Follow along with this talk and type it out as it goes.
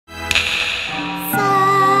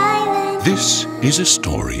This is a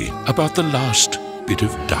story about the last bit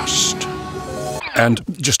of dust. And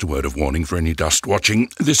just a word of warning for any dust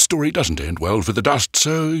watching, this story doesn't end well for the dust,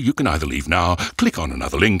 so you can either leave now, click on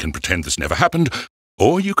another link and pretend this never happened,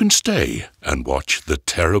 or you can stay and watch the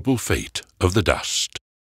terrible fate of the dust.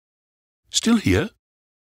 Still here?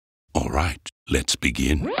 All right, let's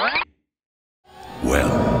begin.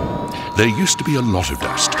 Well, there used to be a lot of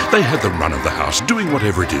dust. They had the run of the house, doing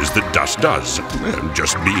whatever it is that dust does,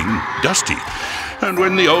 just being dusty. And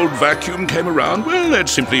when the old vacuum came around, well, they'd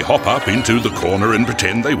simply hop up into the corner and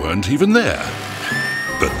pretend they weren't even there.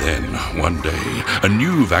 But then, one day, a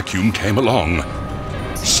new vacuum came along.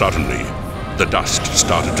 Suddenly, the dust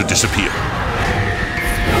started to disappear.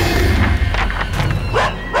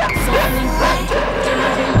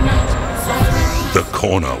 The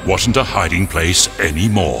corner wasn't a hiding place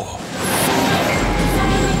anymore.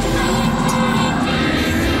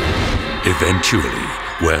 Eventually,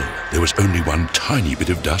 well, there was only one tiny bit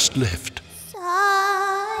of dust left.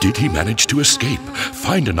 Did he manage to escape,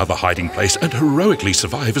 find another hiding place, and heroically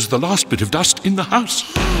survive as the last bit of dust in the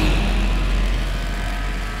house?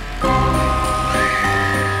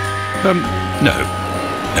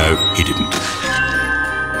 No, he didn't.